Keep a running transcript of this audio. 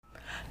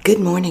Good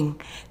morning.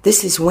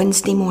 This is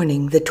Wednesday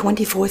morning, the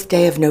 24th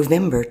day of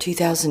November,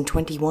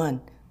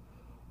 2021.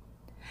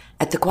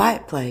 At the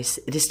Quiet Place,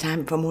 it is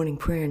time for morning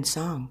prayer and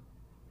song.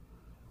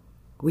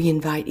 We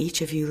invite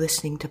each of you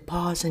listening to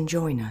pause and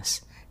join us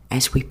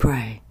as we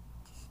pray.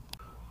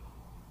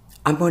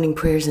 Our morning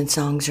prayers and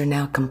songs are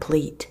now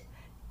complete,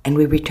 and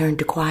we return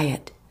to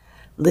quiet,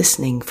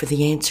 listening for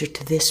the answer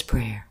to this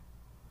prayer.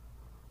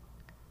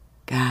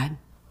 God,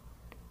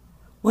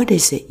 what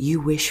is it you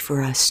wish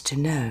for us to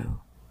know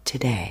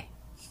today?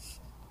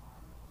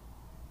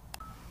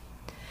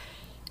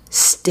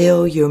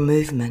 Still your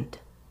movement.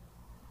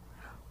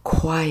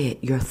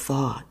 Quiet your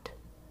thought.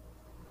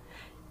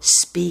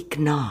 Speak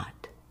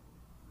not,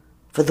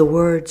 for the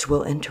words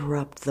will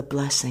interrupt the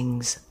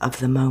blessings of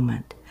the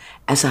moment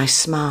as I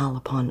smile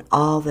upon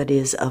all that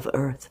is of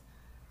earth.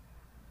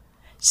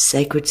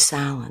 Sacred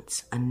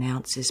silence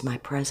announces my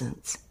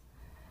presence,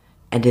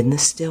 and in the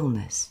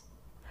stillness,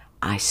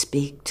 I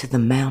speak to the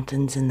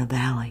mountains and the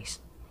valleys.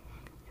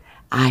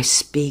 I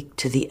speak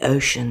to the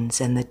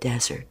oceans and the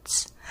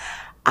deserts.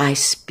 I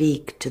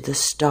speak to the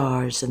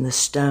stars and the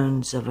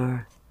stones of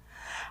earth.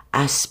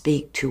 I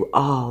speak to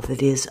all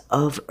that is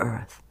of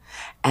earth,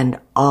 and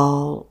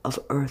all of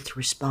earth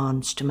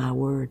responds to my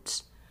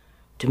words,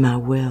 to my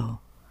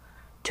will,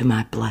 to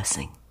my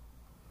blessing.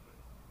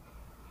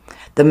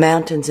 The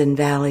mountains and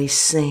valleys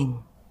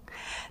sing.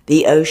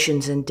 The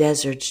oceans and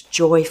deserts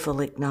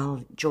joyfully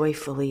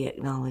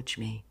acknowledge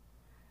me.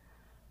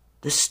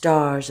 The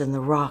stars and the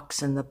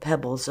rocks and the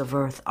pebbles of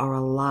earth are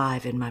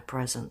alive in my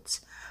presence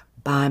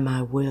by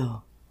my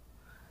will.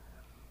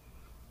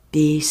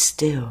 Be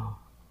still.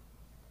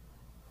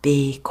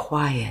 Be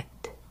quiet.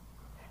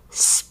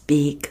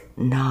 Speak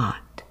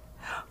not,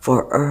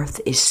 for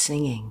earth is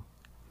singing,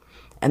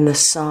 and the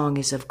song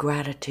is of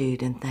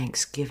gratitude and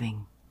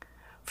thanksgiving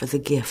for the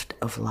gift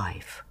of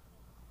life.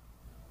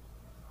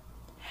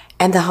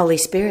 And the Holy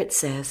Spirit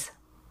says,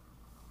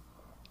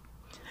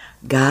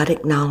 God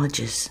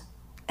acknowledges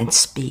and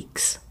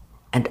speaks,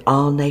 and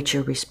all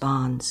nature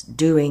responds,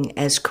 doing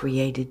as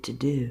created to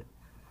do.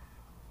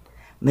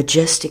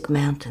 Majestic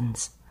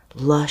mountains,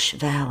 lush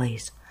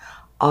valleys,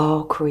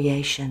 all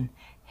creation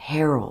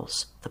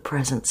heralds the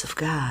presence of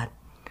God,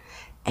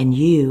 and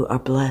you are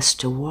blessed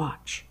to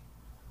watch,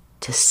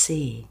 to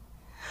see,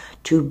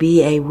 to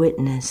be a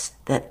witness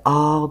that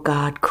all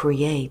God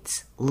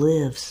creates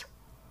lives.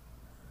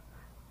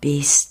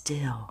 Be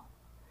still,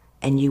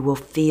 and you will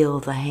feel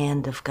the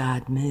hand of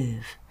God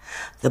move,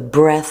 the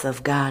breath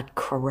of God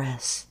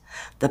caress,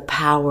 the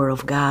power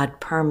of God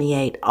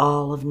permeate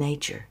all of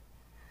nature.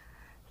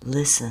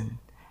 Listen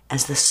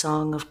as the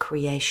song of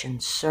creation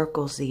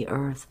circles the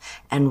earth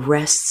and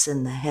rests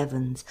in the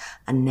heavens,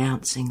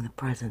 announcing the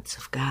presence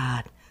of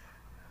God,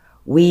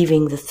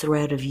 weaving the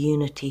thread of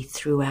unity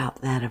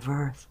throughout that of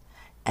earth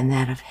and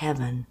that of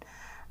heaven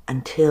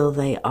until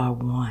they are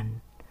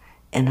one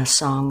in a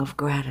song of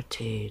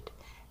gratitude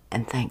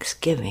and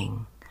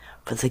thanksgiving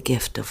for the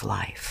gift of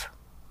life.